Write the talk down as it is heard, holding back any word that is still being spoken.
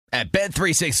At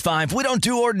Bet365, we don't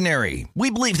do ordinary. We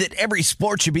believe that every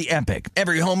sport should be epic.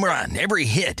 Every home run, every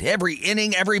hit, every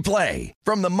inning, every play.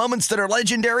 From the moments that are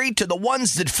legendary to the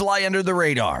ones that fly under the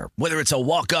radar. Whether it's a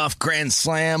walk-off grand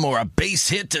slam or a base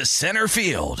hit to center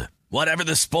field. Whatever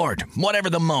the sport, whatever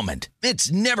the moment.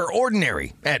 It's never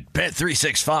ordinary at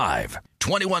Bet365.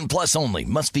 21 plus only.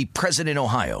 Must be present in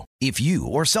Ohio. If you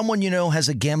or someone you know has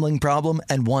a gambling problem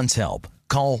and wants help,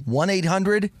 call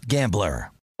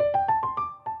 1-800-GAMBLER.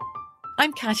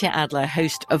 I'm Katya Adler,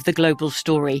 host of The Global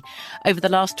Story. Over the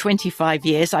last 25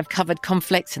 years, I've covered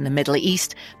conflicts in the Middle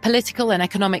East, political and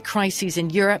economic crises in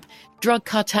Europe, drug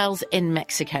cartels in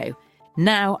Mexico.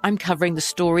 Now I'm covering the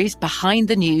stories behind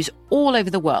the news all over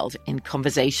the world in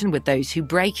conversation with those who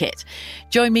break it.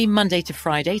 Join me Monday to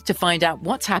Friday to find out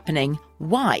what's happening,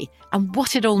 why, and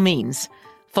what it all means.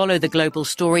 Follow The Global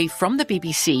Story from the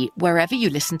BBC wherever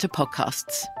you listen to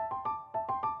podcasts.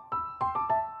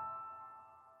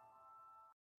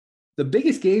 The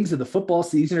biggest games of the football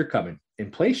season are coming,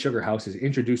 and Play Sugar House is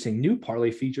introducing new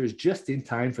parlay features just in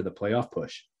time for the playoff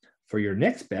push. For your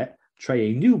next bet, try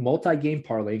a new multi-game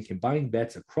parlay and combine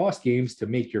bets across games to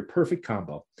make your perfect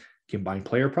combo. Combine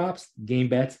player props, game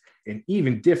bets, and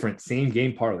even different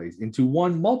same-game parlays into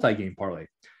one multi-game parlay.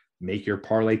 Make your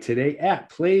parlay today at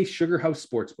Play Sugar House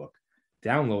Sportsbook.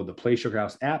 Download the Play Sugar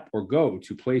House app or go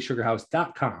to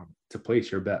playsugarhouse.com to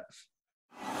place your bets.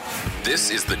 This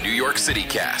is the New York City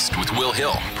Cast with Will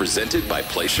Hill, presented by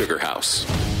Play Sugar House.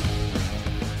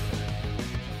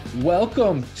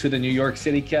 Welcome to the New York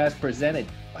City Cast, presented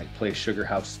by Play Sugar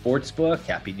House Sportsbook.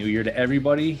 Happy New Year to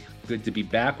everybody. Good to be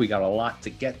back. We got a lot to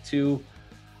get to.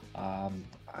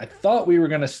 I thought we were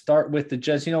going to start with the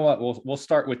Jets. You know what? We'll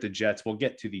start with the Jets. We'll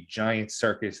get to the Giants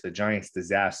circus, the Giants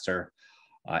disaster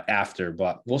after,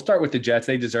 but we'll start with the Jets.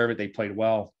 They deserve it. They played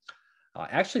well.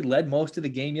 Actually led most of the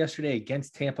game yesterday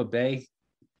against Tampa Bay.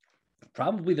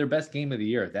 Probably their best game of the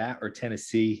year, that or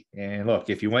Tennessee. And look,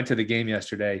 if you went to the game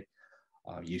yesterday,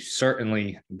 you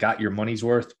certainly got your money's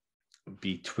worth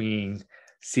between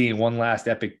seeing one last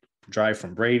epic drive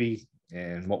from Brady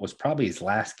and what was probably his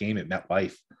last game at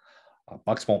MetLife.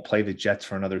 Bucs won't play the Jets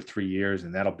for another 3 years,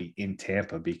 and that'll be in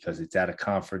Tampa because it's at a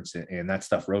conference and that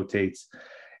stuff rotates.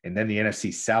 And then the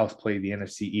NFC South played the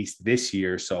NFC East this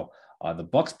year. So the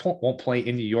Bucs won't play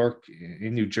in New York,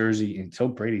 in New Jersey until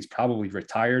Brady's probably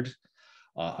retired,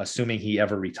 assuming he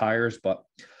ever retires. But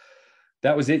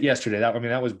that was it yesterday.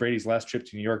 That was Brady's last trip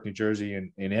to New York, New Jersey,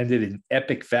 and ended in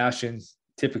epic fashion.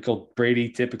 Typical Brady,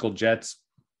 typical Jets.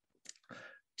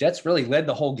 Jets really led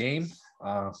the whole game.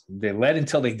 They led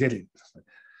until they didn't.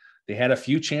 They had a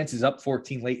few chances up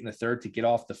 14 late in the third to get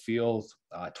off the field.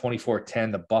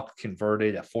 24-10, the Bucs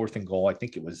converted a 4th and goal. I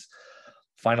think it was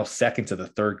final seconds of the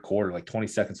third quarter, like 20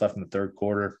 seconds left in the third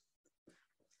quarter.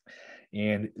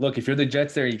 And look, if you're the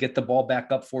Jets there, you get the ball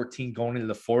back up 14 going into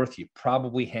the fourth, you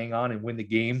probably hang on and win the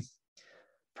game.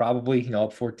 Probably,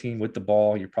 up 14 with the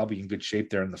ball, you're probably in good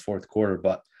shape there in the fourth quarter.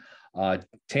 But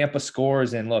Tampa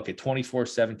scores, and look, at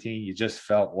 24-17, you just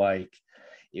felt like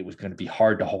it was going to be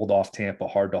hard to hold off Tampa,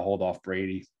 hard to hold off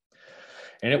Brady.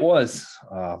 And it was.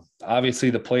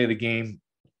 Obviously, the play of the game,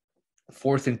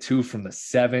 4th and 2 from the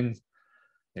 7.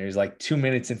 There's like 2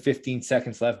 minutes and 15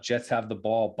 seconds left. Jets have the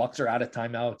ball. Bucs are out of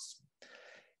timeouts.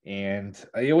 And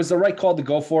it was the right call to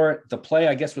go for it. The play,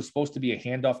 I guess, was supposed to be a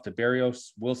handoff to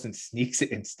Berrios. Wilson sneaks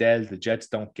it instead. The Jets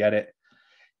don't get it.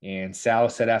 And Sal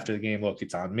said after the game, look,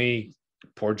 it's on me.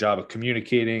 Poor job of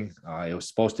communicating. It was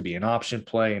supposed to be an option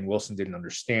play, and Wilson didn't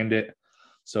understand it.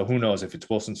 So who knows if it's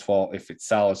Wilson's fault, if it's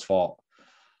Sal's fault.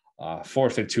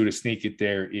 4th and 2 to sneak it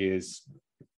there is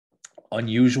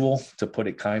unusual, to put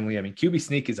it kindly. I mean, QB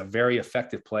sneak is a very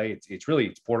effective play.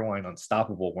 It's borderline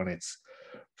unstoppable when it's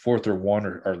 4th or 1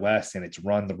 or less and it's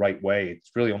run the right way.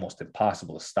 It's really almost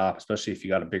impossible to stop, especially if you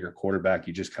got a bigger quarterback.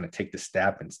 You just kind of take the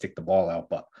snap and stick the ball out.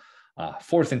 But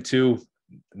 4th and 2,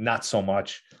 not so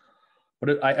much.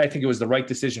 But I think it was the right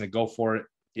decision to go for it.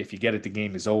 If you get it, the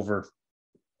game is over.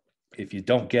 If you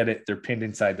don't get it, they're pinned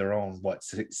inside their own,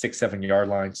 6-7 yard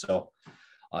line. So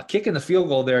kicking the field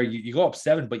goal there, you go up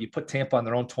 7, but you put Tampa on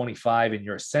their own 25, and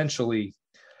you're essentially,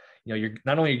 you're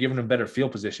not only giving them better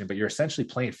field position, but you're essentially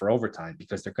playing for overtime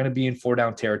because they're going to be in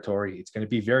 4-down territory. It's going to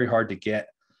be very hard to get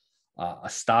a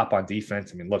stop on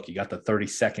defense. I mean, look, you got the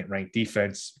 32nd ranked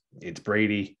defense. It's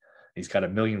Brady. He's got a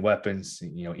million weapons,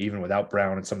 even without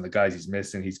Brown and some of the guys he's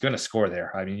missing, he's going to score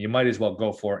there. I mean, you might as well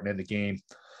go for it and end the game.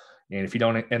 And if you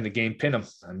don't end the game, pin him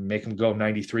and make him go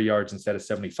 93 yards instead of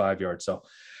 75 yards. So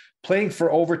playing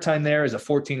for overtime there as a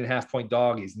 14.5-point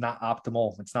dog is not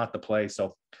optimal. It's not the play.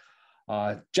 So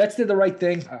Jets did the right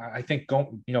thing. I think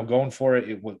going for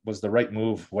it, was the right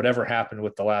move. Whatever happened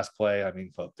with the last play, I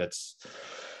mean, look, that's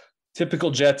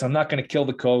typical Jets. I'm not going to kill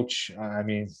the coach. I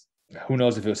mean, who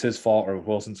knows if it was his fault or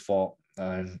Wilson's fault.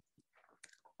 And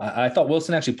I thought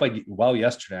Wilson actually played well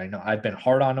yesterday. I know I've been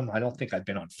hard on him. I don't think I've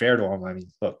been unfair to him. I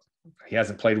mean, look, he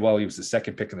hasn't played well. He was the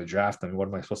second pick in the draft. I mean, what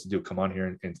am I supposed to do? Come on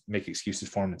here and make excuses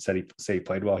for him and say he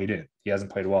played well? He didn't. He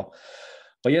hasn't played well.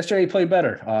 But yesterday he played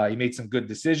better. He made some good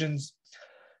decisions.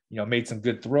 Made some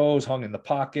good throws, hung in the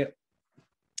pocket.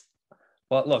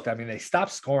 But look, I mean, they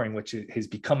stopped scoring, which has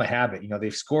become a habit.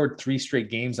 They've scored 3 straight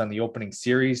games on the opening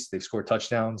series. They've scored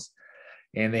touchdowns,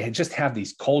 and they just have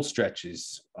these cold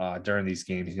stretches during these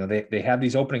games. They have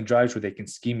these opening drives where they can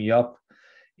scheme you up,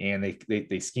 and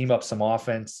they scheme up some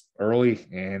offense early,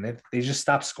 and they just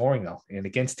stop scoring, though. And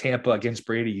against Tampa, against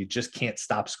Brady, you just can't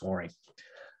stop scoring.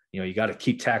 You got to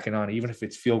keep tacking on, even if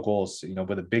it's field goals,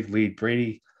 with a big lead.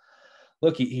 Brady,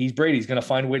 look, he's Brady. He's going to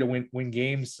find a way to win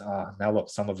games. Now, look,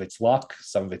 some of it's luck,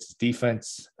 some of it's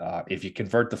defense. If you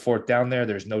convert the 4th down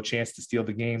there's no chance to steal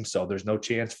the game. So there's no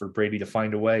chance for Brady to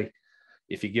find a way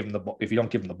if you don't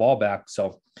give him the ball back.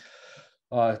 So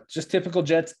just typical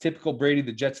Jets, typical Brady.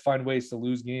 The Jets find ways to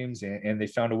lose games, and they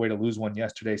found a way to lose one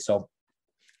yesterday. So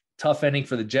tough ending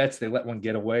for the Jets. They let one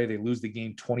get away. They lose the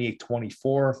game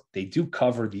 28-24. They do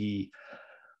cover the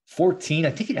 14. I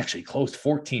think it actually closed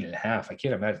 14.5. I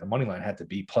can't imagine. The money line had to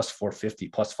be plus 450,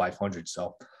 plus 500.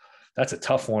 So that's a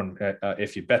tough one.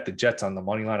 If you bet the Jets on the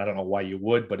money line, I don't know why you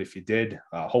would, but if you did,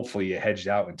 hopefully you hedged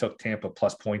out and took Tampa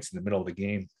plus points in the middle of the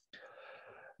game.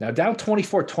 Now down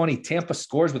 24-20, Tampa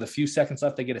scores with a few seconds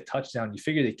left. They get a touchdown. You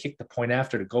figure they kick the point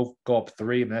after to go up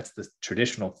 3. I mean, that's the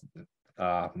traditional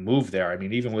move there. I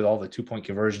mean, even with all the 2-point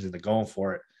conversions and the going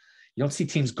for it, you don't see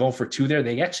teams going for 2 there.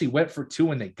 They actually went for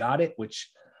 2 and they got it,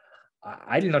 which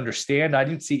I didn't understand. I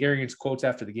didn't see Arians' quotes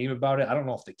after the game about it. I don't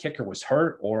know if the kicker was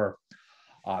hurt or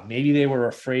maybe they were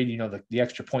afraid, the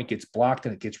extra point gets blocked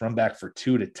and it gets run back for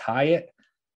 2 to tie it.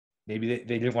 Maybe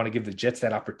they didn't want to give the Jets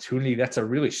that opportunity. That's a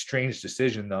really strange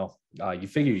decision, though. You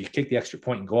figure you kick the extra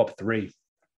point and go up 3.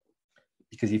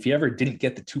 Because if you ever didn't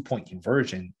get the 2-point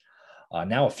conversion,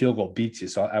 now a field goal beats you.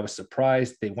 So I was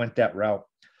surprised they went that route.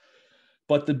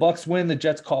 But the Bucs win. The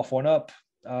Jets cough one up.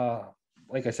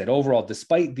 Like I said, overall,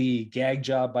 despite the gag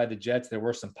job by the Jets, there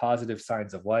were some positive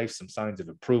signs of life, some signs of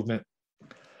improvement.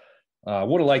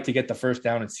 Would have liked to get the first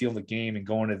down and seal the game and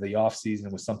go into the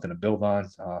offseason with something to build on.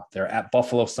 They're at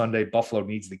Buffalo Sunday. Buffalo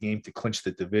needs the game to clinch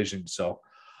the division. So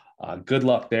good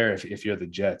luck there if you're the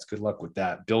Jets. Good luck with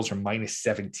that. Bills are minus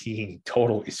 17.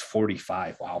 Total is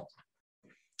 45. Wow.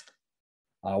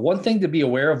 One thing to be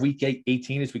aware of week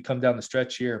 18 as we come down the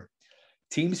stretch here,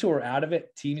 teams who are out of it,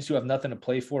 teams who have nothing to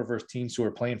play for versus teams who are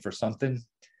playing for something.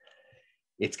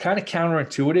 It's kind of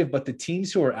counterintuitive, but the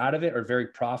teams who are out of it are very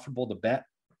profitable to bet.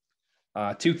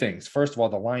 2 things. First of all,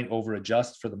 the line over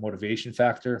adjusts for the motivation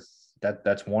factor.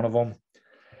 That's one of them.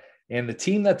 And the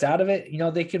team that's out of it,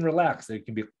 they can relax. They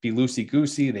can be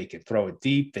loosey-goosey. They can throw it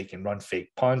deep. They can run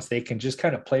fake punts. They can just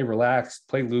kind of play relaxed,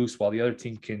 play loose, while the other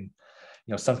team can,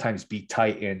 sometimes be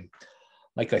tight. And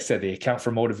like I said, they account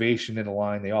for motivation in the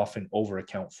line. They often over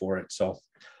account for it. So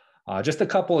just a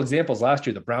couple examples. Last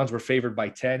year, the Browns were favored by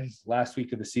 10 last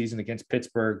week of the season against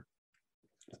Pittsburgh.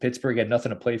 Pittsburgh had nothing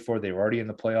to play for. They were already in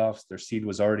the playoffs. Their seed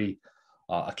was already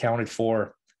accounted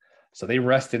for. So they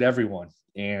rested everyone.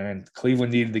 And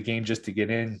Cleveland needed the game just to get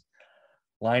in.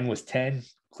 Line was 10.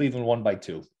 Cleveland won by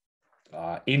 2.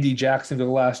 Indy,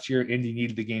 Jacksonville last year. Indy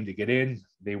needed the game to get in.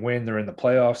 They win. They're in the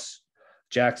playoffs.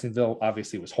 Jacksonville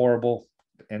obviously was horrible.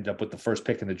 Ended up with the first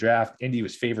pick in the draft. Indy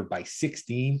was favored by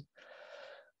 16.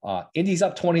 Indy's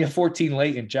up 20-14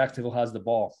 late, and Jacksonville has the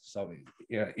ball. So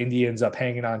Indy ends up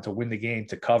hanging on to win the game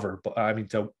to cover. But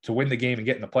to win the game and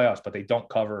get in the playoffs, but they don't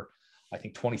cover. I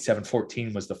think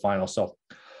 27-14 was the final. So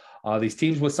these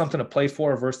teams with something to play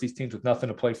for versus these teams with nothing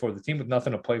to play for. The team with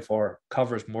nothing to play for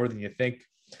covers more than you think.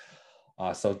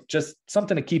 So just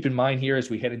something to keep in mind here as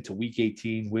we head into week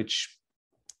 18, which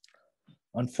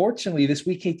unfortunately this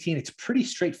week 18, it's pretty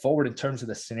straightforward in terms of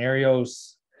the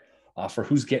scenarios for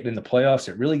who's getting in the playoffs.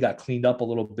 It really got cleaned up a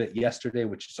little bit yesterday,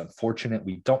 which is unfortunate.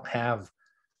 We don't have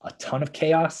a ton of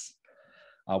chaos.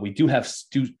 We do have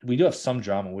some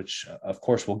drama, which of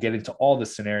course we'll get into all the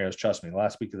scenarios. Trust me,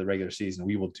 last week of the regular season,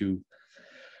 we will do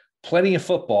plenty of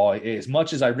football. As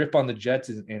much as I rip on the Jets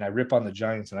and I rip on the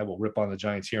Giants, and I will rip on the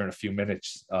Giants here in a few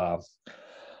minutes.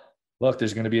 Look,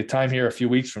 there's going to be a time here a few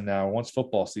weeks from now, once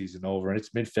football season over, and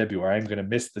it's mid-February, I'm going to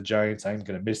miss the Giants. I'm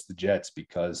going to miss the Jets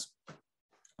because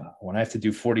when I have to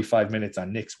do 45 minutes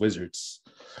on Knicks Wizards,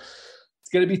 it's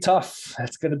going to be tough.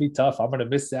 That's going to be tough. I'm going to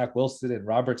miss Zach Wilson and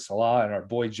Robert Salah and our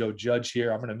boy Joe Judge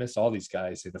here. I'm going to miss all these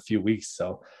guys in a few weeks.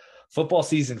 So football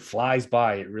season flies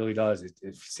by. It really does.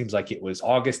 It seems like it was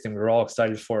August and we were all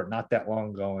excited for it not that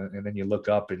long ago. And then you look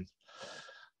up and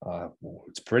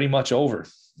it's pretty much over.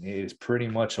 It is pretty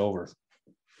much over.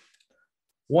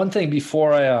 One thing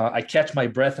before I catch my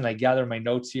breath and I gather my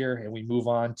notes here and we move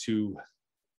on to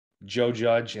Joe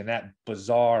Judge and that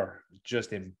bizarre,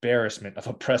 just embarrassment of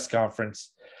a press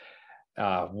conference,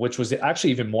 which was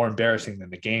actually even more embarrassing than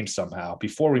the game somehow.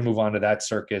 Before we move on to that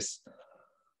circus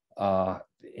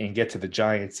and get to the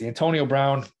Giants, Antonio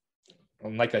Brown,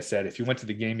 like I said, if you went to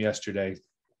the game yesterday,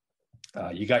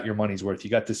 you got your money's worth. You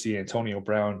got to see Antonio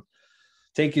Brown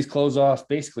take his clothes off,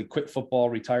 basically quit football,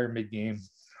 retire mid-game.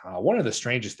 One of the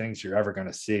strangest things you're ever going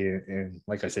to see. And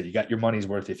like I said, you got your money's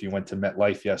worth if you went to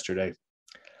MetLife yesterday.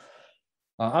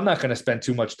 I'm not going to spend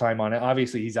too much time on it.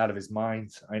 Obviously, he's out of his mind.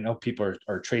 I know people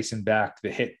are tracing back the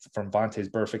hit from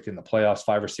Vontaze Burfict in the playoffs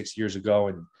 5 or 6 years ago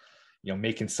and,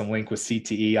 making some link with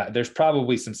CTE. There's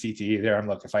probably some CTE there.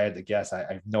 If I had to guess,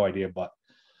 I have no idea, but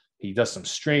he does some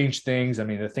strange things. I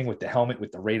mean, the thing with the helmet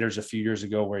with the Raiders a few years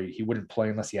ago where he wouldn't play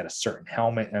unless he had a certain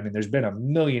helmet. I mean, there's been a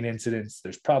million incidents.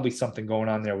 There's probably something going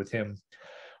on there with him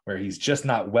where he's just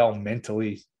not well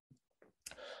mentally,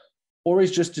 or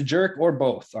he's just a jerk, or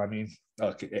both. I mean,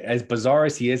 look, as bizarre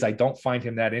as he is, I don't find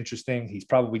him that interesting. He's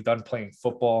probably done playing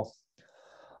football.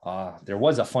 There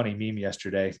was a funny meme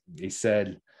yesterday. They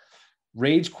said,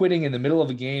 rage quitting in the middle of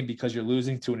a game because you're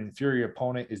losing to an inferior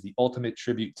opponent is the ultimate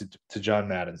tribute to John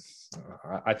Madden.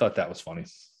 I thought that was funny.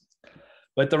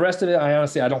 But the rest of it,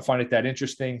 I don't find it that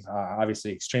interesting.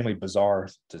 Obviously, extremely bizarre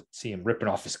to see him ripping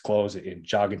off his clothes and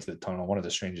jog into the tunnel. One of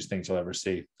the strangest things you'll ever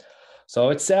see. So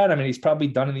it's sad. I mean, he's probably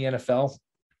done in the NFL.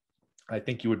 I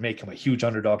think you would make him a huge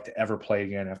underdog to ever play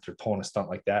again after pulling a stunt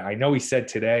like that. I know he said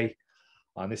today,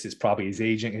 this is probably his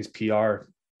agent, his PR,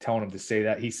 telling him to say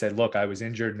that. He said, look, I was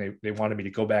injured and they wanted me to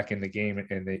go back in the game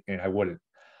and I wouldn't.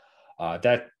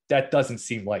 That doesn't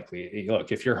seem likely.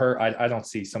 Look, if you're hurt, I don't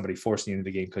see somebody forcing you into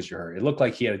the game because you're hurt. It looked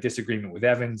like he had a disagreement with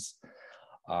Evans.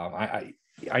 I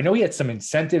know he had some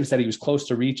incentives that he was close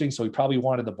to reaching, so he probably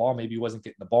wanted the ball. Maybe he wasn't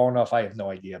getting the ball enough. I have no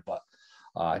idea, but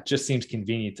it just seems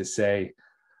convenient to say,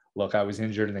 look, I was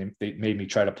injured and they made me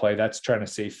try to play. That's trying to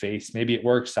save face. Maybe it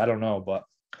works. I don't know, but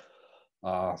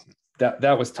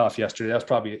that was tough yesterday. That was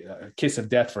probably a kiss of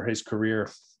death for his career.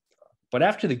 But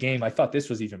after the game, I thought this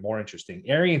was even more interesting.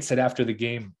 Arians said after the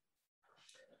game,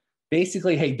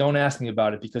 basically, hey, don't ask me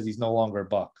about it because he's no longer a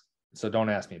Buck. So don't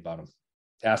ask me about him.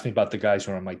 Ask me about the guys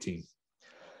who are on my team.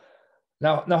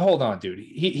 Now hold on, dude.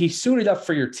 He suited up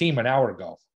for your team an hour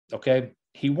ago, okay?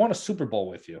 He won a Super Bowl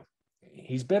with you.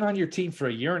 He's been on your team for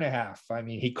a year and a half. I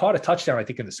mean, he caught a touchdown, I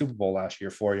think, in the Super Bowl last year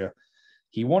for you.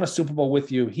 He won a Super Bowl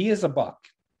with you. He is a Buck,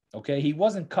 okay? He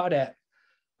wasn't cut at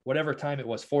whatever time it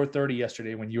was, 4:30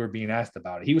 yesterday when you were being asked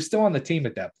about it. He was still on the team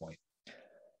at that point.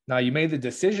 Now, you made the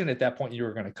decision at that point you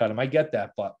were going to cut him. I get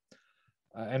that, but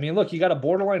I mean, look, you got a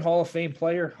borderline Hall of Fame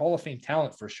player, Hall of Fame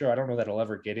talent for sure. I don't know that he'll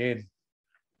ever get in.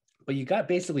 But you got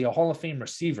basically a Hall of Fame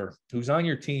receiver who's on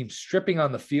your team, stripping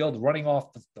on the field, running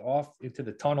off into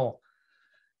the tunnel,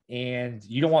 and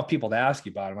you don't want people to ask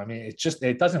you about him. I mean,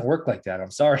 it doesn't work like that. I'm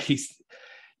sorry.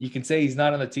 You can say he's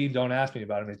not on the team. Don't ask me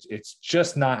about him. It's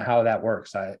just not how that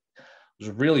works. It was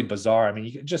really bizarre. I mean,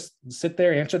 you can just sit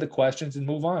there, answer the questions, and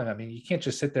move on. I mean, you can't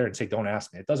just sit there and say, don't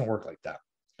ask me. It doesn't work like that.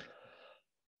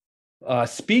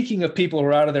 Speaking of people who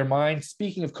are out of their mind,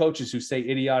 speaking of coaches who say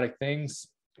idiotic things,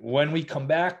 when we come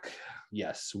back,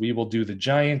 yes, we will do the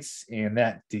Giants and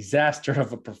that disaster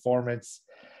of a performance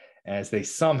as they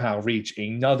somehow reach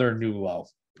another new low.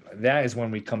 That is when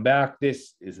we come back.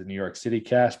 This is the New York City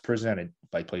Cast presented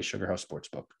by Play Sugar House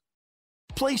Sportsbook.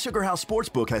 Play Sugar House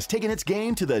Sportsbook has taken its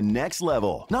game to the next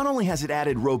level. Not only has it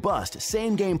added robust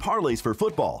same-game parlays for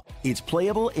football, it's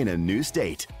playable in a new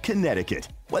state, Connecticut.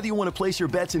 Whether you want to place your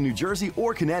bets in New Jersey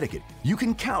or Connecticut, you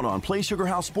can count on Play Sugar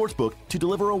House Sportsbook to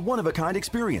deliver a one-of-a-kind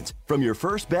experience, from your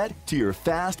first bet to your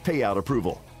fast payout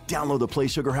approval. Download the Play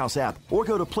Sugar House app or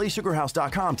go to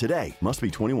playsugarhouse.com today. Must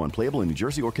be 21, playable in New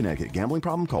Jersey or Connecticut. Gambling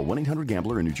problem? Call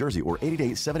 1-800-GAMBLER in New Jersey or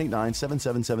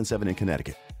 888-789-7777 in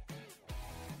Connecticut.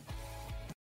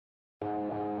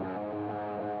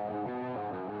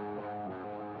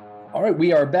 All right,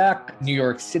 we are back. New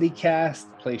York City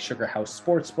Cast, Play Sugar House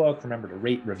Sportsbook. Remember to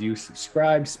rate, review,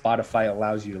 subscribe. Spotify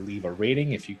allows you to leave a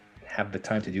rating. If you have the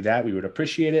time to do that, we would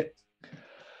appreciate it.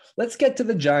 Let's get to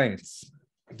the Giants,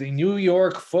 the New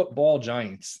York Football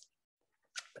Giants.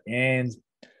 And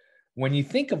when you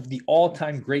think of the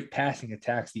all-time great passing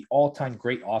attacks, the all-time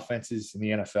great offenses in the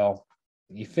NFL,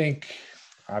 you think,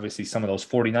 obviously some of those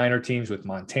 49er teams with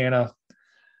Montana,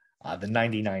 the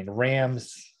 99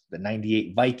 Rams, the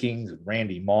 98 Vikings,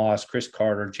 Randy Moss, Chris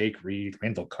Carter, Jake Reed,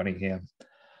 Randall Cunningham.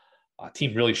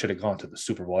 Team really should have gone to the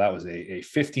Super Bowl. That was a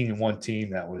 15-1 team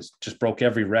that was just broke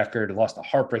every record, lost a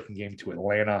heartbreaking game to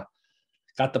Atlanta,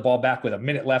 got the ball back with a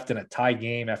minute left in a tie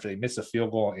game after they missed a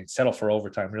field goal and settled for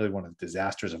overtime. Really one of the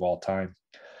disasters of all time.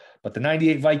 But the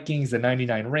 98 Vikings, the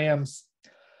 99 Rams,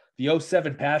 the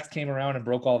 07 Pats came around and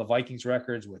broke all the Vikings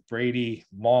records with Brady,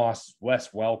 Moss, Wes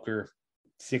Welker,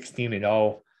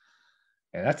 16-0.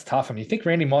 And that's tough. I mean, you think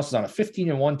Randy Moss was on a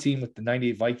 15-1 team with the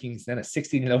 98 Vikings, then a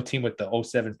 16-0 team with the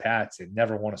 07 Pats and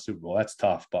never won a Super Bowl. That's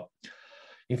tough. But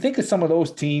you think of some of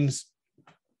those teams,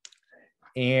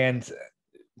 and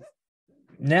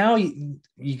now you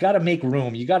got to make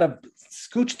room. You got to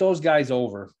scooch those guys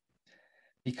over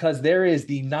because there is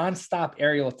the nonstop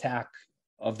aerial attack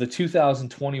of the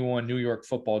 2021 New York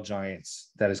Football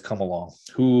Giants that has come along,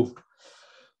 who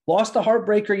lost a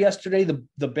heartbreaker yesterday.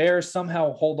 The Bears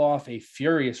somehow hold off a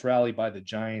furious rally by the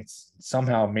Giants,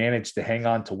 somehow managed to hang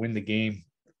on to win the game.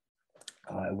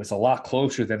 It was a lot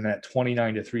closer than that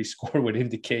 29-3 score would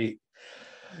indicate.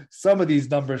 Some of these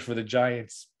numbers for the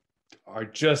Giants are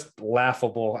just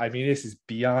laughable. I mean, this is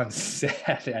beyond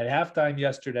sad. At halftime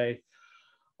yesterday,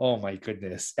 oh my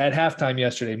goodness. At halftime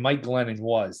yesterday, Mike Glennon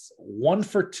was 1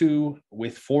 for 2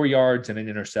 with 4 yards and an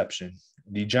interception.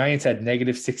 The Giants had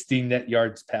negative 16 net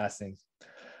yards passing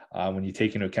when you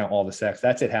take into account all the sacks.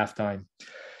 That's at halftime.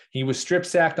 He was strip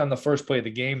sacked on the first play of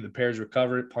the game. The Bears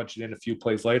recovered, punched it in a few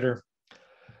plays later.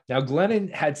 Now,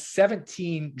 Glennon had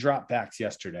 17 dropbacks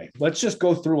yesterday. Let's just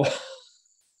go through.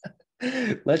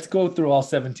 Let's go through all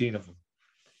 17 of them.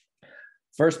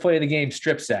 First play of the game,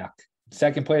 strip sack.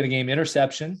 Second play of the game,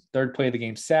 interception. Third play of the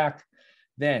game, sack.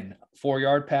 Then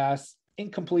 4-yard pass,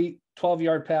 incomplete.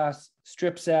 12-yard pass,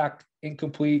 strip sack,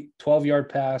 incomplete. 12-yard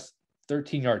pass,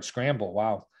 13-yard scramble.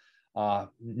 Wow.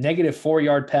 Negative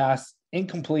 4-yard pass,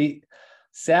 incomplete.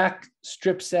 Sack,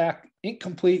 strip sack,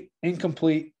 incomplete,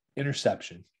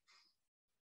 interception.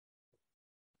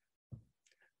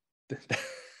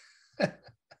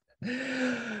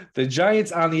 The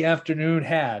Giants on the afternoon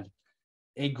had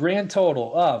a grand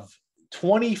total of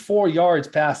 24 yards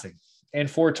passing and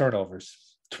 4 turnovers.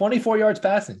 24 yards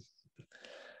passing.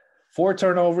 4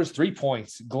 turnovers, 3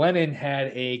 points. Glennon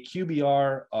had a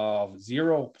QBR of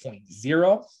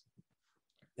 0.0.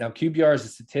 Now, QBR is a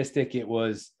statistic. It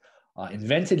was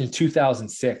invented in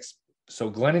 2006. So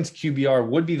Glennon's QBR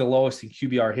would be the lowest in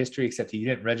QBR history, except he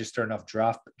didn't register enough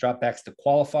dropbacks to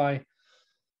qualify.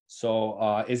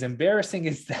 So as embarrassing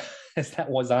as that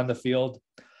was on the field,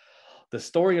 the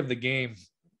story of the game,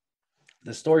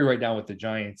 the story right now with the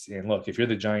Giants, and look, if you're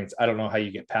the Giants, I don't know how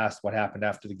you get past what happened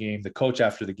after the game. The coach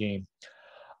after the game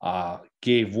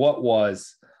gave what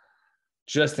was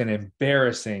just an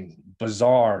embarrassing,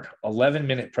 bizarre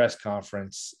 11-minute press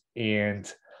conference.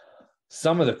 And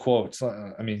some of the quotes,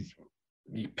 I mean,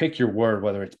 you pick your word,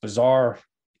 whether it's bizarre,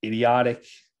 idiotic,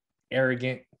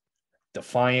 arrogant,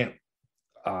 defiant.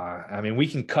 I mean, we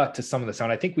can cut to some of the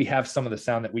sound. I think we have some of the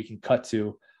sound that we can cut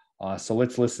to. So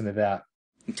let's listen to that.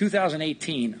 In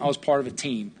 2018, I was part of a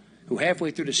team who halfway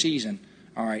through the season,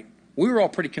 all right, we were all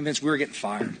pretty convinced we were getting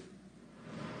fired.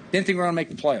 Didn't think we were going to make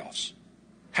the playoffs.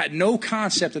 Had no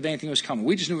concept that anything was coming.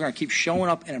 We just knew we were going to keep showing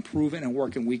up and improving and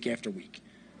working week after week.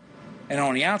 And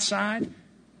on the outside,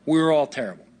 we were all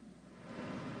terrible.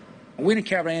 And we didn't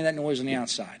care about any of that noise on the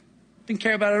outside. Didn't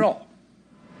care about it at all.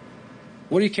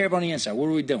 What do you care about on the inside? What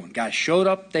are we doing? Guys showed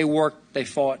up, they worked, they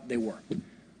fought, they worked.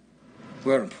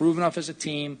 We had to improve enough as a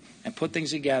team and put things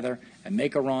together and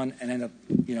make a run and end up,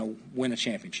 win a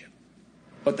championship.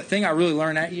 But the thing I really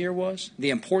learned that year was the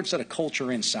importance of the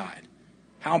culture inside,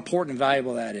 how important and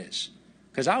valuable that is.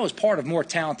 Because I was part of more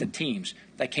talented teams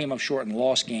that came up short and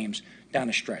lost games down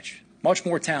the stretch. Much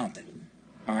more talented,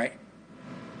 all right?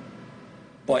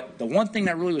 But the one thing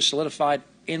that really was solidified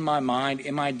in my mind,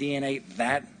 in my DNA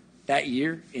that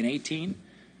year in 18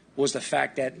 was the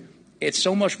fact that it's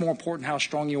so much more important how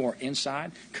strong you are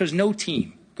inside because no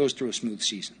team goes through a smooth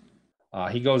season.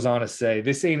 He goes on to say,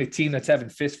 this ain't a team that's having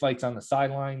fistfights on the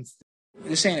sidelines.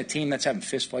 This ain't a team that's having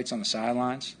fistfights on the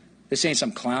sidelines. This ain't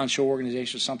some clown show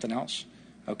organization or something else,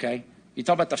 okay? You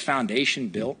talk about the foundation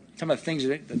built. You talk about things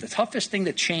the toughest thing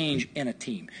to change in a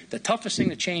team, the toughest thing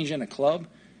to change in a club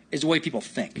is the way people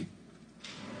think.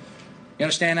 You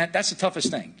understand that? That's the toughest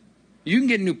thing. You can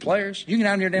get new players. You can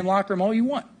have in your damn locker room all you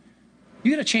want.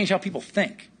 You got to change how people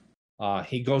think.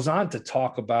 He goes on to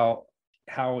talk about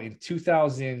how in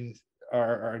 2000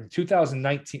 or in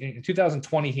 2019, in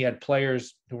 2020, he had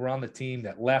players who were on the team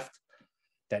that left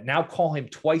that now call him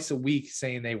twice a week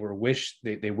saying they wish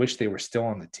they were still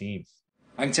on the team.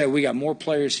 I can tell you we got more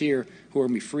players here who are going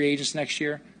to be free agents next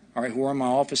year, all right, who are in my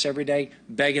office every day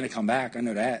begging to come back. I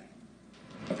know that.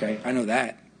 Okay, I know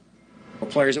that. Or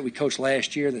players that we coached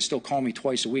last year that still call me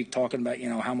twice a week talking about,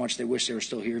 how much they wish they were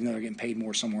still here even though they're getting paid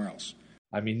more somewhere else.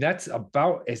 I mean, that's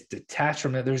about as detached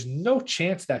from that. There's no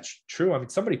chance that's true. I mean,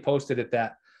 somebody posted it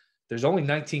that there's only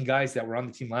 19 guys that were on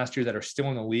the team last year that are still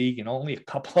in the league, and only a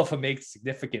couple of them make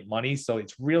significant money. So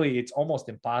it's almost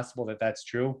impossible that that's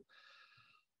true.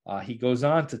 He goes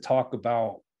on to talk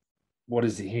about, what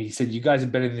is it? He said, you guys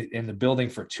have been in the building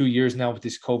for 2 years now with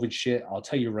this COVID shit. I'll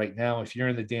tell you right now, if you're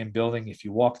in the damn building, if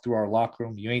you walk through our locker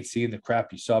room, you ain't seeing the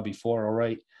crap you saw before. All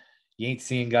right. You ain't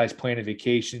seeing guys planning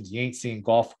vacations. You ain't seeing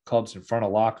golf clubs in front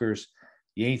of lockers.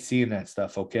 You ain't seeing that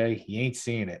stuff. Okay. You ain't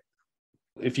seeing it.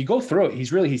 If you go through it,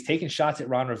 he's taking shots at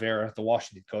Ron Rivera, the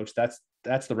Washington coach.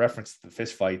 That's the reference to the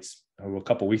fist fights a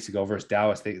couple of weeks ago versus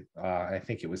Dallas. I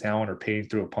think it was Allen or Payne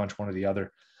threw a punch, one or the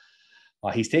other.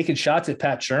 He's taking shots at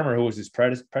Pat Shurmur, who was his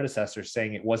predecessor,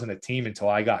 saying it wasn't a team until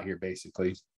I got here,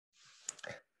 basically.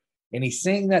 And he's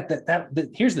saying that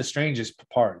here's the strangest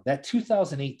part. That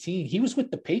 2018, he was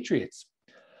with the Patriots.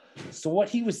 So what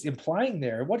he was implying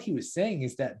there, what he was saying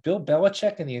is that Bill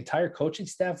Belichick and the entire coaching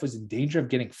staff was in danger of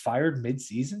getting fired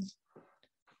mid-season.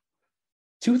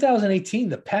 2018,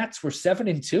 the Pats were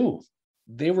 7-2.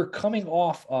 They were coming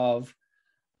off of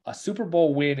a Super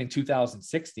Bowl win in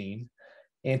 2016.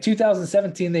 In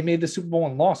 2017, they made the Super Bowl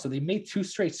and lost. So they made 2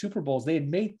 straight Super Bowls. They had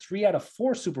made 3 out of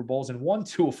 4 Super Bowls and won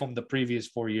 2 of them the previous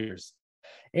 4 years.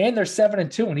 And they're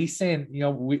 7-2. And he's saying,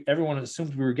 everyone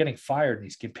assumed we were getting fired. And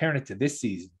he's comparing it to this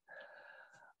season.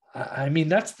 I mean,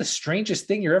 that's the strangest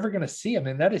thing you're ever going to see. I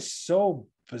mean, that is so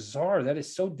bizarre. That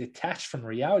is so detached from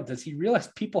reality. Does he realize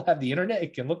people have the internet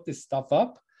and can look this stuff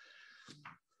up?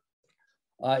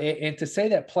 And to say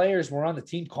that players were on the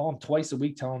team, call them twice a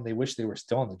week, tell them they wish they were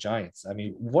still on the Giants. I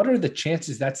mean, what are the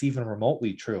chances that's even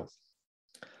remotely true?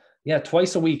 Yeah,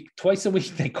 twice a week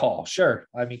they call. Sure.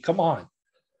 I mean, come on.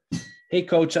 Hey,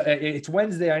 coach, it's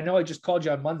Wednesday. I know I just called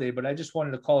you on Monday, but I just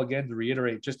wanted to call again to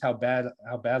reiterate just how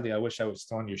badly I wish I was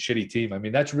still on your shitty team. I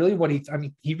mean, that's really what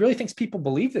he really thinks people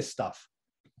believe this stuff.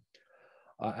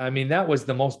 I mean, that was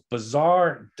the most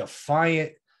bizarre,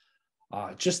 defiant,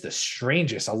 just the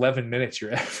strangest 11 minutes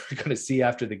you're ever going to see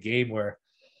after the game where,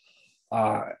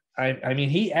 I mean,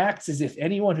 he acts as if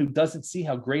anyone who doesn't see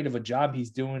how great of a job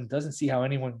he's doing, doesn't see how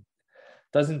anyone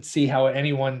doesn't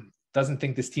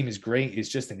think this team is great is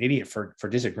just an idiot for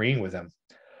disagreeing with him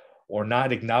or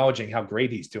not acknowledging how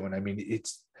great he's doing. I mean,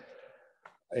 it's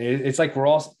like we're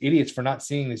all idiots for not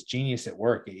seeing this genius at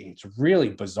work. It's really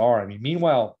bizarre. I mean,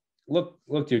 meanwhile, look,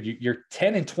 dude, you're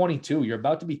 10-22. You're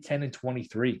about to be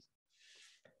 10-23.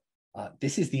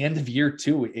 This is the end of year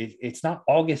 2. It's not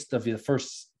August of the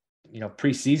first,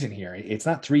 preseason here. It's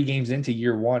not 3 games into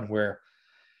year 1 where,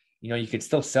 you can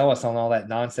still sell us on all that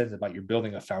nonsense about you're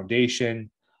building a foundation.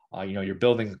 You're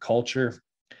building a culture.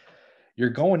 You're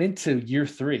going into year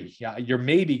 3. Yeah, you're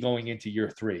maybe going into year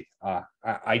 3.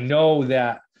 I know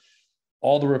that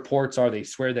all the reports are they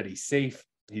swear that he's safe.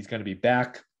 He's going to be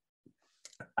back.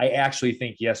 I actually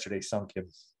think yesterday sunk him.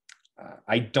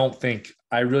 I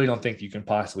really don't think you can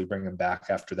possibly bring him back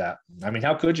after that. I mean,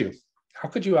 how could you? How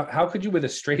could you with a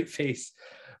straight face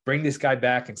bring this guy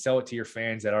back and sell it to your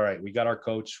fans that, all right, we got our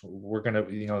coach. We're going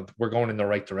to, we're going in the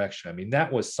right direction. I mean,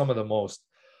 that was some of the most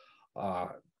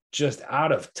just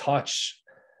out of touch.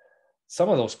 Some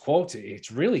of those quotes,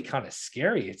 it's really kind of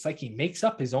scary. It's like he makes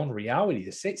up his own reality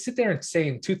to sit there and say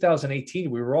in 2018,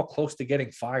 we were all close to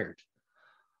getting fired.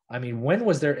 I mean, when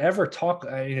was there ever talk?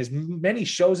 I mean, as many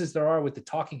shows as there are with the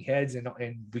talking heads, and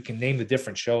we can name the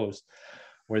different shows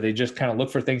where they just kind of look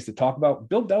for things to talk about.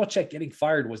 Bill Belichick getting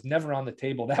fired was never on the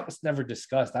table. That was never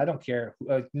discussed. I don't care.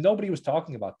 Nobody was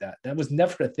talking about that. That was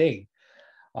never a thing.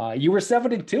 You were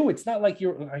 7-2. It's not like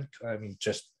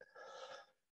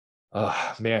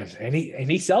man.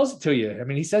 And he sells it to you. I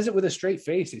mean, he says it with a straight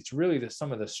face. It's really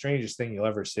some of the strangest thing you'll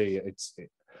ever see.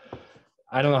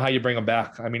 I don't know how you bring him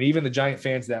back. I mean, even the Giant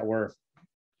fans that were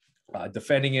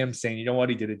defending him, saying, you know what,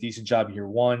 he did a decent job year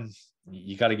 1.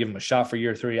 You got to give him a shot for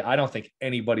year 3. I don't think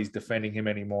anybody's defending him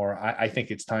anymore. I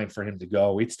think it's time for him to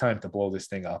go. It's time to blow this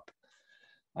thing up.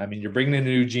 I mean, you're bringing in a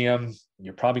new GM.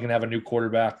 You're probably going to have a new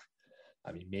quarterback.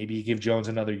 I mean, maybe you give Jones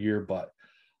another year, but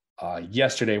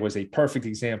yesterday was a perfect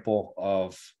example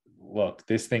of, look,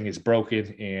 this thing is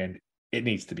broken and it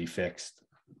needs to be fixed.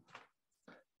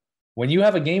 When you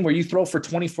have a game where you throw for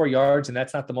 24 yards and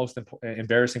that's not the most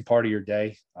embarrassing part of your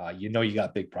day, you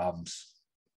got big problems.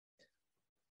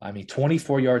 I mean,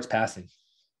 24 yards passing.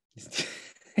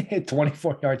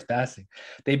 24 yards passing.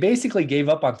 They basically gave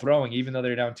up on throwing, even though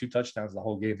they're down 2 touchdowns the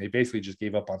whole game. They basically just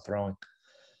gave up on throwing.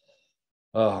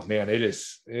 Oh, man,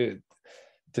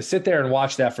 to sit there and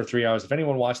watch that for 3 hours. If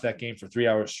anyone watched that game for 3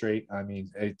 hours straight, I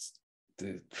mean,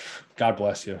 God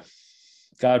bless you.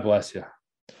 God bless you.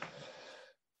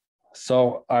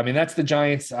 So, I mean, that's the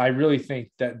Giants. I really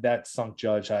think that sunk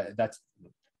Judge.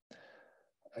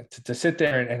 To sit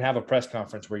there and have a press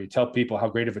conference where you tell people how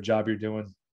great of a job you're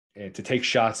doing and to take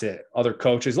shots at other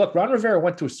coaches. Look, Ron Rivera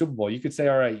went to a Super Bowl. You could say,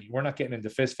 all right, we're not getting into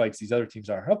fist fights. These other teams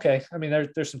are. Okay. I mean,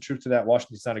 there's some truth to that.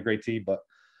 Washington's not a great team, but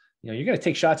you're going to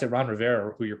take shots at Ron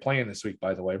Rivera, who you're playing this week,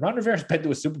 by the way. Ron Rivera's been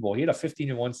to a Super Bowl. He had a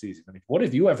 15-1 season. I mean, what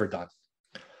have you ever done?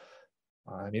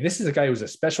 I mean, this is a guy who's a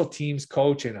special teams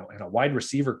coach and a wide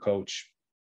receiver coach.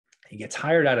 He gets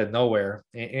hired out of nowhere.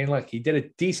 And like, he did a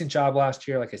decent job last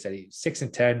year. Like I said, he's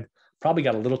 6-10, probably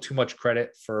got a little too much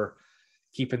credit for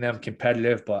keeping them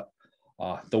competitive, but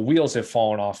the wheels have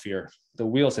fallen off here. The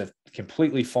wheels have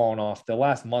completely fallen off. The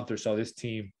last month or so, this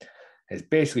team has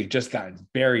basically just gotten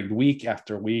buried week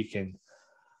after week. And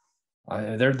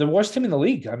they're the worst team in the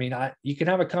league. I mean, you can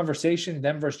have a conversation,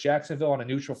 them versus Jacksonville on a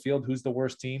neutral field. Who's the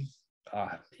worst team?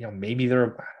 Maybe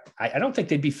I don't think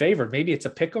they'd be favored. Maybe it's a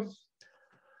pick 'em.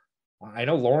 I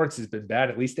know Lawrence has been bad.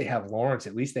 At least they have Lawrence.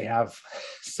 At least they have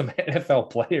some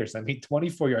NFL players. I mean,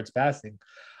 24 yards passing.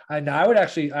 And I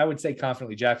would say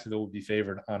confidently Jacksonville would be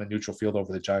favored on a neutral field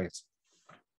over the Giants.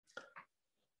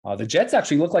 The Jets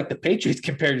actually look like the Patriots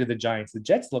compared to the Giants. The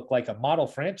Jets look like a model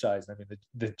franchise. I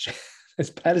mean, as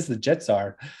bad as the Jets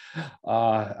are,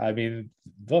 I mean,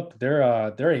 look, they're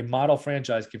a model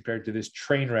franchise compared to this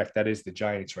train wreck that is the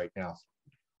Giants right now.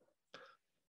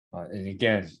 And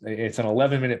again, it's an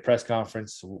 11-minute press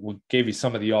conference. We gave you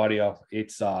some of the audio.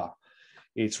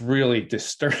 It's really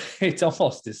disturbing. It's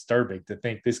almost disturbing to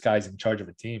think this guy's in charge of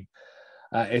a team.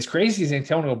 As crazy as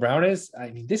Antonio Brown is,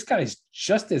 I mean, this guy is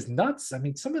just as nuts. I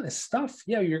mean, some of this stuff,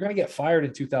 you're going to get fired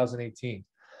in 2018.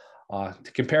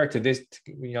 To compare it to this,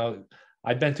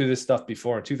 I've been through this stuff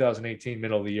before. In 2018,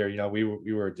 middle of the year, we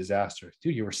were a disaster.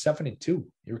 Dude, you were 7-2. You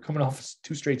were coming off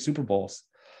 2 straight Super Bowls.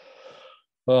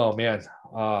 Oh, man.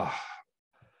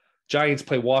 Giants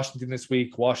play Washington this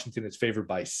week. Washington is favored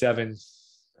by 7.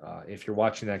 If you're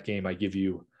watching that game, I give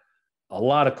you a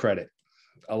lot of credit.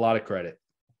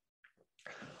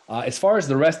 As far as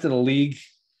the rest of the league,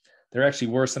 there actually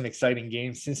were some exciting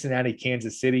games. Cincinnati,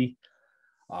 Kansas City.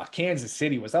 Kansas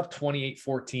City was up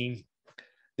 28-14.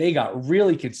 They got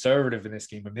really conservative in this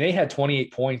game. I mean, they had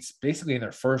 28 points basically in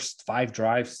their first 5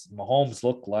 drives. Mahomes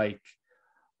looked like,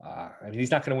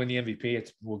 he's not going to win the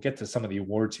MVP. We'll get to some of the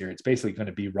awards here. It's basically going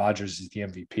to be Rodgers is the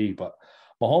MVP, but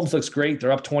Mahomes looks great.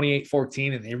 They're up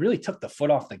 28-14, and they really took the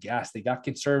foot off the gas. They got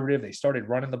conservative. They started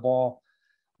running the ball.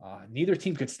 Neither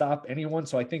team could stop anyone,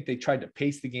 so I think they tried to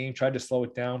pace the game, tried to slow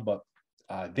it down, but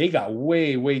they got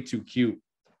way, way too cute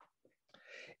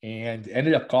and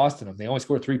ended up costing them. They only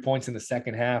scored 3 points in the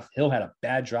second half. Hill had a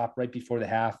bad drop right before the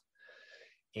half,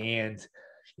 and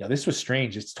this was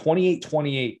strange. It's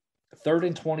 28-28. 3rd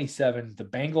and 27, the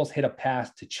Bengals hit a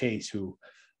pass to Chase, who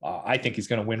I think is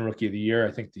going to win Rookie of the Year.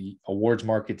 I think the awards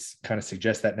markets kind of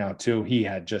suggest that now too. He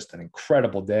had just an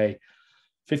incredible day,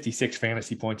 56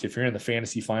 fantasy points. If you're in the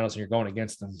fantasy finals and you're going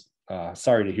against him,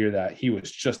 sorry to hear that. He was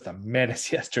just a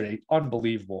menace yesterday.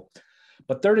 Unbelievable.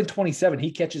 But 3rd and 27,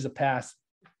 he catches a pass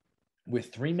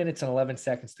with 3 minutes and 11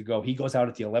 seconds to go. He goes out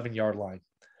at the 11-yard line.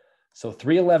 So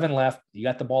 3:11 left. You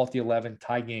got the ball at the 11,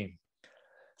 tie game.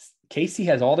 KC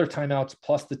has all their timeouts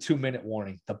plus the 2-minute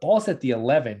warning. The ball's at the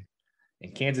 11,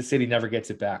 and Kansas City never gets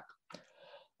it back.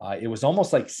 It was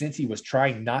almost like Cincy was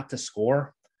trying not to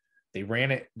score. They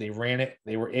ran it. They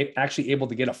were actually able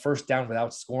to get a first down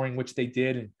without scoring, which they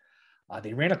did. And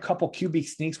they ran a couple QB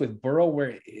sneaks with Burrow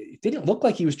where it didn't look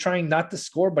like he was trying not to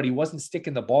score, but he wasn't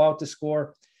sticking the ball out to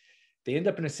score. They end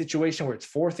up in a situation where it's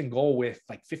 4th and goal with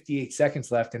like 58 seconds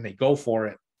left, and they go for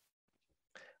it.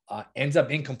 Ends up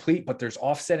incomplete, but there's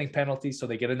offsetting penalties, so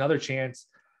they get another chance.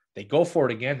 They go for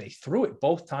it again. They threw it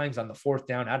both times on the 4th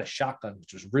down out of shotgun,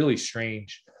 which was really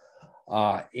strange.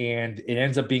 And it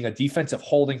ends up being a defensive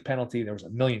holding penalty. There was a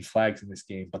million flags in this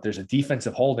game, but there's a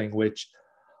defensive holding, which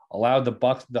allowed the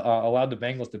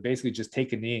Bengals to basically just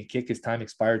take a knee and kick as time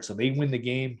expired. So they win the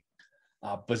game.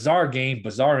 Bizarre game,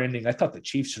 bizarre ending. I thought the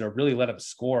Chiefs should have really let him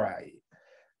score.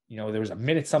 There was a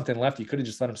minute something left. You could have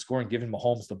just let him score and given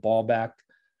Mahomes the ball back.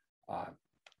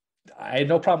 I had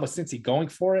no problem with Cincy going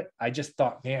for it. I just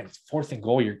thought, man, it's 4th and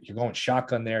goal. You're going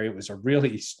shotgun there. It was a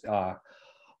really a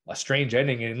strange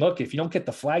ending. And look, if you don't get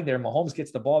the flag there, Mahomes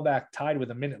gets the ball back tied with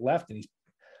a minute left. And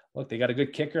they got a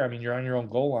good kicker. I mean, you're on your own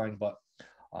goal line, but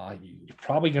he's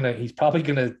probably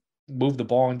gonna move the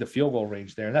ball into field goal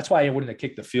range there. And that's why I wouldn't have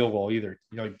kicked the field goal either.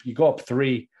 You go up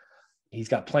 3, he's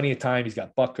got plenty of time. He's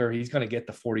got Butker. He's going to get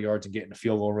the 40 yards and get in the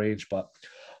field goal range. But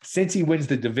since he wins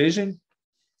the division,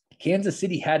 Kansas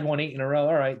City had won 8 in a row.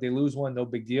 All right, they lose one, no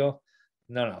big deal.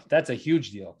 No, that's a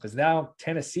huge deal because now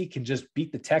Tennessee can just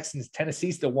beat the Texans.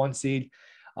 Tennessee's the 1 seed,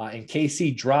 and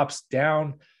KC drops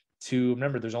down to,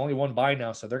 remember, there's only one bye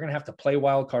now, so they're going to have to play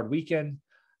wild card weekend.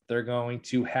 They're going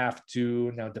to have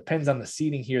to, now it depends on the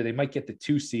seeding here. They might get the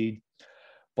 2 seed,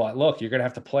 but look, you're going to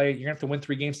have to play. You're going to have to win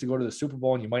 3 games to go to the Super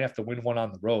Bowl, and you might have to win one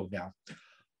on the road. Now,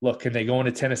 look, can they go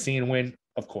into Tennessee and win?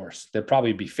 Of course. They'll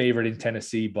probably be favored in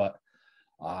Tennessee, but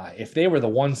if they were the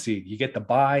 1 seed, you get the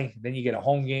bye, then you get a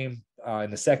home game in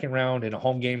the second round and a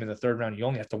home game in the third round. You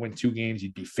only have to win 2 games.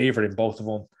 You'd be favored in both of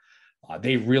them.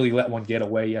 They really let one get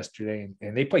away yesterday,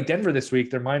 and they play Denver this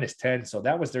week. They're -10, so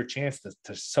that was their chance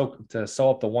to sew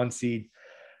up the 1 seed.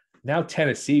 Now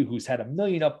Tennessee, who's had a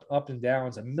million up and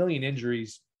downs, a million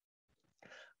injuries,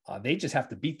 they just have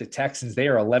to beat the Texans. They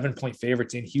are 11-point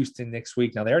favorites in Houston next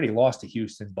week. Now they already lost to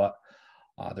Houston, but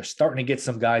they're starting to get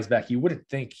some guys back. You wouldn't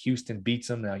think Houston beats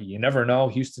them. Now, you never know.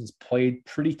 Houston's played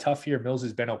pretty tough here. Mills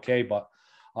has been okay, but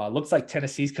looks like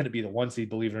Tennessee's going to be the 1 seed,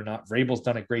 believe it or not. Vrabel's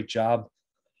done a great job.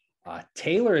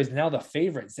 Taylor is now the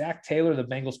favorite. Zach Taylor, the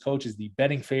Bengals coach, is the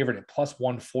betting favorite at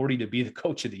 +140 to be the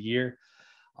coach of the year.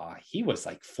 He was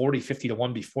like 40, 50 to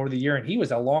 1 before the year, and he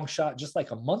was a long shot just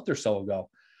like a month or so ago.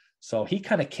 So he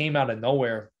kind of came out of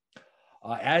nowhere,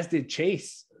 as did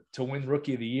Chase, to win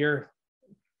Rookie of the Year.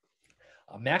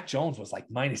 Mac Jones was like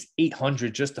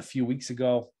 -800 just a few weeks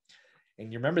ago.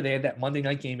 And you remember they had that Monday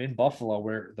night game in Buffalo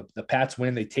where the Pats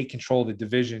win, they take control of the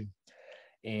division.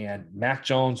 And Mac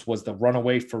Jones was the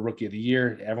runaway for Rookie of the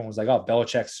Year. Everyone was like, oh,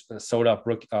 Belichick's sewed up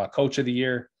Coach of the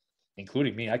Year,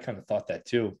 including me. I kind of thought that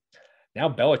too. Now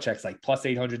Belichick's like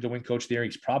 +800 to win Coach of the Year.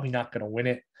 He's probably not going to win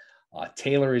it.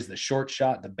 Taylor is the short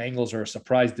shot. The Bengals are a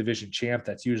surprise division champ.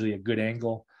 That's usually a good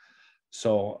angle.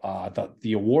 So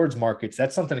the awards markets,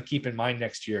 that's something to keep in mind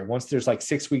next year. Once there's like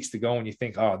 6 weeks to go and you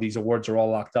think, oh, these awards are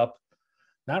all locked up.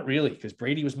 Not really, because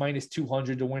Brady was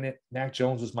 -200 to win it. Mac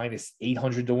Jones was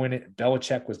 -800 to win it.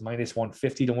 Belichick was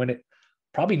 -150 to win it.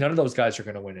 Probably none of those guys are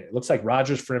going to win it. It looks like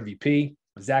Rodgers for MVP,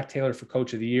 Zach Taylor for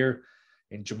Coach of the Year,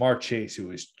 and Jamar Chase,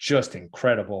 who is just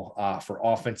incredible for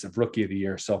Offensive Rookie of the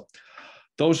Year. So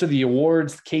those are the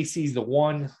awards. KC's the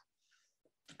 1.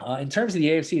 In terms of the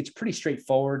AFC, it's pretty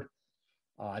straightforward.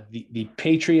 The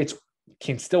Patriots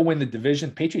can still win the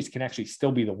division. Patriots can actually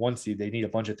still be the 1 seed. They need a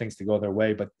bunch of things to go their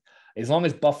way, but as long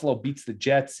as Buffalo beats the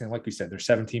Jets, and like we said, they're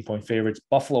 17-point favorites,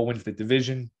 Buffalo wins the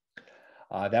division.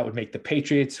 That would make the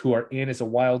Patriots, who are in as a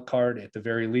wild card at the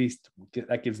very least,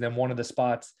 that gives them one of the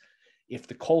spots. If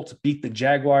the Colts beat the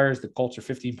Jaguars, the Colts are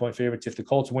 15-point favorites. If the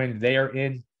Colts win, they are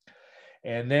in.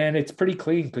 And then it's pretty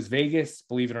clean because Vegas,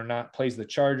 believe it or not, plays the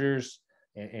Chargers,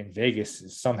 and Vegas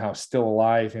is somehow still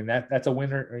alive. And that's a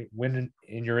win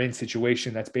in your in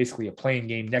situation. That's basically a playing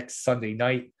game next Sunday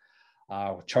night.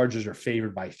 Chargers are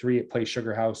favored by 3 at Play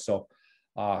Sugar House. So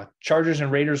Chargers and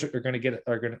Raiders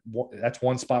that's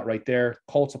 1 spot right there.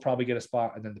 Colts will probably get a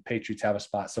spot, and then the Patriots have a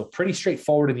spot. So pretty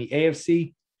straightforward in the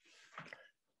AFC.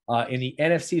 In the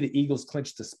NFC, the Eagles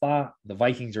clinched the spot. The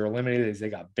Vikings are eliminated as they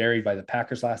got buried by the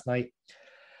Packers last night.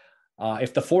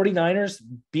 If the 49ers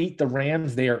beat the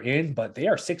Rams, they are in, but they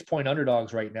are 6-point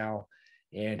underdogs right now.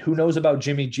 And who knows about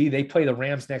Jimmy G? They play the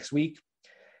Rams next week.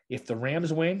 If the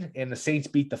Rams win and the Saints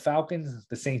beat the Falcons,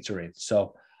 the Saints are in.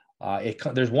 So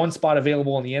there's 1 spot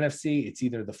available in the NFC. It's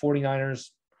either the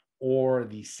 49ers or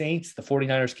the Saints. The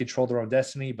 49ers control their own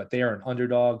destiny, but they are an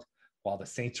underdog while the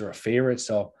Saints are a favorite.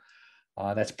 So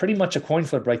that's pretty much a coin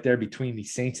flip right there between the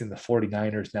Saints and the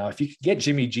 49ers. Now, if you can get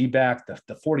Jimmy G back,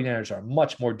 the 49ers are a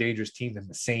much more dangerous team than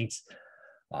the Saints.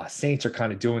 Saints are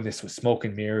kind of doing this with smoke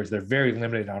and mirrors. They're very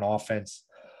limited on offense.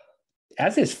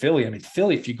 As is Philly. I mean,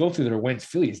 Philly, if you go through their wins,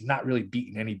 Philly is not really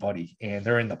beating anybody, and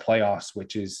they're in the playoffs,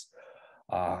 which is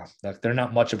they're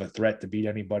not much of a threat to beat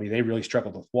anybody. They really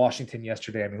struggled with Washington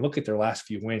yesterday. I mean, look at their last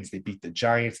few wins. They beat the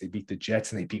Giants, they beat the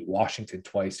Jets, and they beat Washington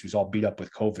twice, who's all beat up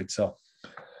with COVID. So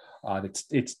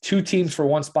it's 2 teams for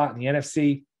 1 spot in the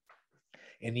NFC.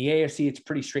 In the AFC, it's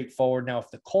pretty straightforward. Now, if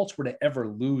the Colts were to ever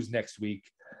lose next week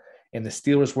and the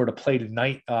Steelers were to play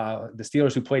tonight, the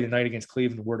Steelers who play tonight against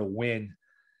Cleveland were to win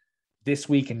this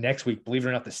week and next week, believe it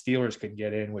or not, the Steelers can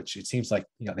get in, which it seems like,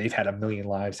 they've had a million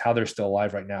lives. How they're still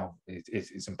alive right now,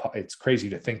 it's crazy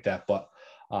to think that, but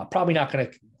probably not going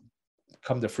to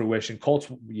come to fruition.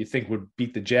 Colts, you think, would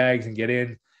beat the Jags and get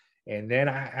in. And then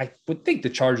I would think the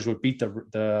Chargers would beat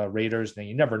the Raiders. Now,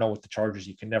 you never know with the Chargers.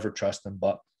 You can never trust them,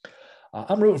 but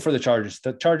I'm rooting for the Chargers.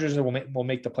 The Chargers will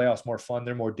make the playoffs more fun.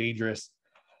 They're more dangerous.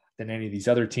 than any of these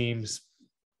other teams.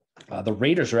 The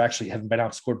Raiders haven't been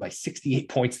outscored by 68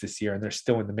 points this year, and they're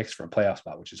still in the mix for a playoff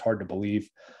spot, which is hard to believe.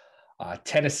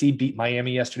 Tennessee beat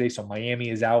Miami yesterday, so Miami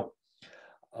is out.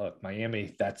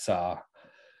 Miami, that's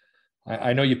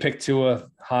I know you picked Tua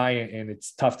high, and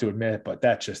it's tough to admit, but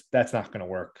that's not going to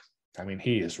work. I mean,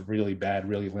 he is really bad,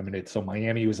 really limited. So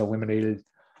Miami was eliminated.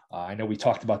 I know we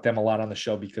talked about them a lot on the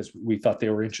show because we thought they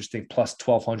were interesting, plus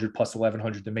 1,200, plus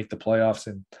 1,100 to make the playoffs.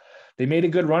 And they made a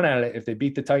good run at it. If they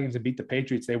beat the Titans and beat the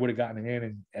Patriots, they would have gotten it in.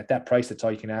 And at that price, that's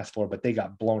all you can ask for. But they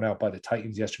got blown out by the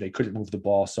Titans yesterday, couldn't move the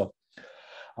ball. So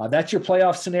that's your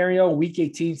playoff scenario. Week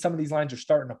 18, some of these lines are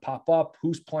starting to pop up.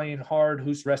 Who's playing hard?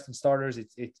 Who's resting starters?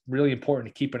 It's really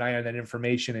important to keep an eye on that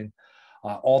information and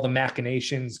all the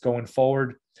machinations going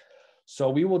forward. So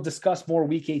we will discuss more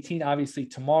Week 18. Obviously,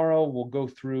 tomorrow we'll go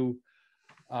through,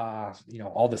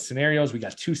 all the scenarios. We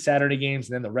got 2 Saturday games,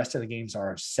 and then the rest of the games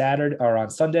are on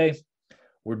Sunday.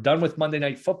 We're done with Monday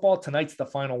Night Football. Tonight's the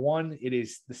final one. It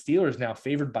is the Steelers now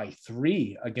favored by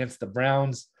 3 against the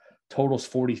Browns. Totals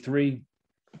 43.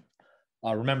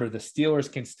 Remember, the Steelers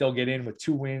can still get in with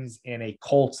 2 wins and a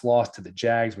Colts loss to the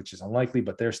Jags, which is unlikely,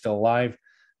 but they're still alive.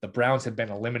 The Browns have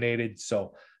been eliminated,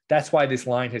 so that's why this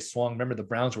line has swung. Remember, the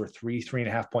Browns were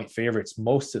 3.5 point favorites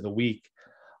most of the week.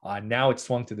 Now it's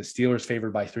swung to the Steelers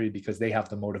favored by 3 because they have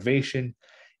the motivation,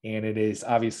 and it is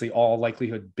obviously all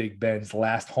likelihood Big Ben's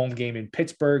last home game in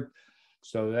Pittsburgh.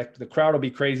 So the crowd will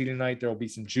be crazy tonight. There will be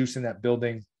some juice in that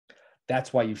building.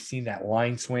 That's why you've seen that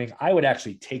line swing. I would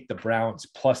actually take the Browns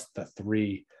plus the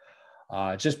 3,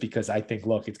 just because I think,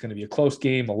 look, it's going to be a close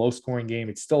game, a low-scoring game.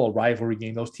 It's still a rivalry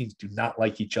game. Those teams do not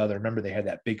like each other. Remember, they had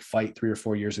that big fight 3 or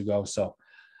 4 years ago. So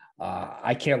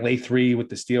I can't lay 3 with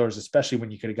the Steelers, especially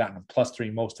when you could have gotten them plus 3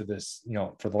 most of this,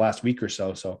 for the last week or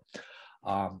so. So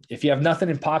if you have nothing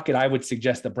in pocket, I would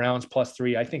suggest the Browns plus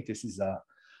 3. I think this is a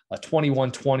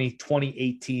 21-20,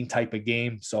 2018 type of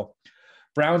game. So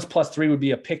Browns plus 3 would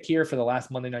be a pick here for the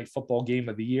last Monday Night Football game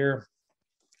of the year.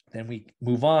 Then we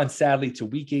move on, sadly, to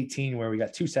Week 18, where we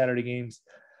got 2 Saturday games,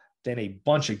 then a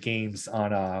bunch of games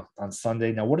on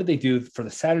Sunday. Now, what did they do for the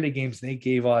Saturday games? They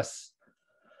gave us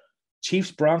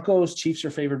Chiefs-Broncos. Chiefs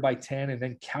are favored by 10, and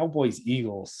then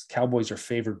Cowboys-Eagles. Cowboys are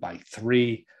favored by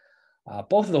 3.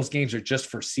 Both of those games are just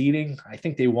for seeding. I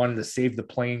think they wanted to save the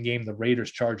playing game, the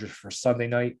Raiders-Chargers, for Sunday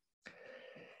night.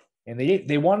 And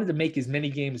they wanted to make as many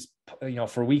games,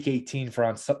 for Week 18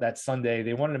 on that Sunday.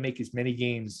 They wanted to make as many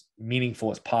games meaningful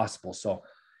as possible. So,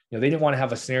 they didn't want to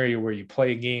have a scenario where you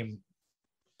play a game.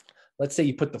 Let's say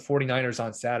you put the 49ers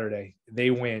on Saturday,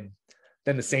 they win,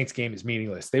 then the Saints game is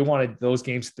meaningless. They wanted those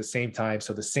games at the same time.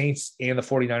 So the Saints and the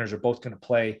 49ers are both going to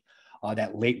play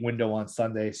that late window on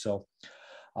Sunday. So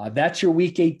that's your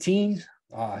Week 18.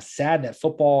 Sad that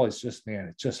football is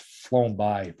just flown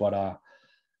by. But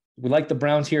we like the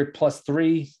Browns here plus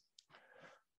 3.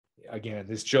 Again,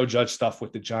 this Joe Judge stuff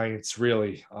with the Giants,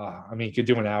 really, you could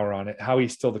do an hour on it. How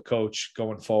he's still the coach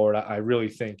going forward, I really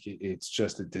think it's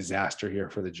just a disaster here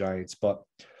for the Giants. But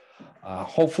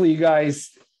hopefully you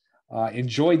guys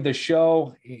enjoyed the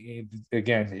show.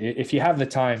 Again, if you have the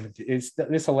time, it's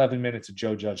this 11 minutes of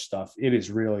Joe Judge stuff. It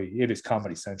is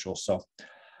Comedy Central. So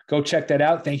go check that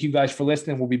out. Thank you guys for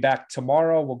listening. We'll be back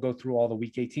tomorrow. We'll go through all the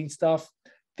Week 18 stuff.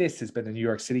 This has been the New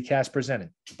York City Cast presented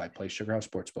by Play Sugar House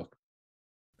Sportsbook.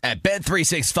 At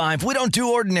Bet365, we don't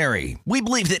do ordinary. We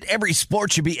believe that every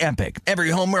sport should be epic.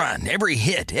 Every home run, every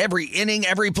hit, every inning,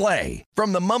 every play.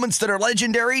 From the moments that are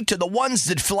legendary to the ones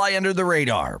that fly under the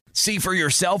radar. See for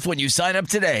yourself when you sign up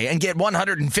today and get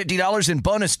 $150 in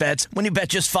bonus bets when you bet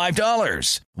just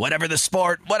 $5. Whatever the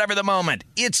sport, whatever the moment,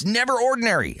 it's never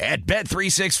ordinary at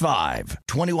Bet365.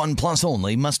 21 plus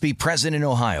only. Must be present in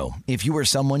Ohio. If you or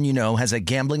someone you know has a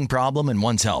gambling problem and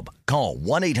wants help, call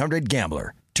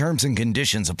 1-800-GAMBLER. Terms and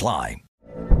conditions apply.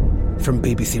 From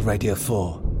BBC Radio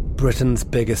 4, Britain's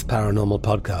biggest paranormal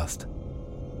podcast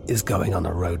is going on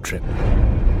a road trip.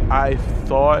 I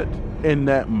thought in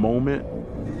that moment,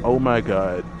 oh my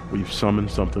God, we've summoned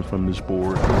something from this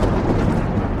board.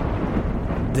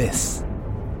 This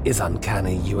is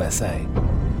Uncanny USA.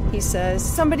 He says,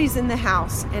 somebody's in the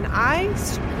house, and I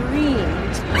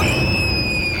screamed.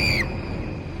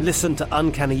 Listen to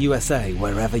Uncanny USA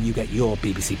wherever you get your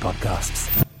BBC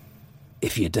podcasts,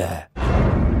 if you dare.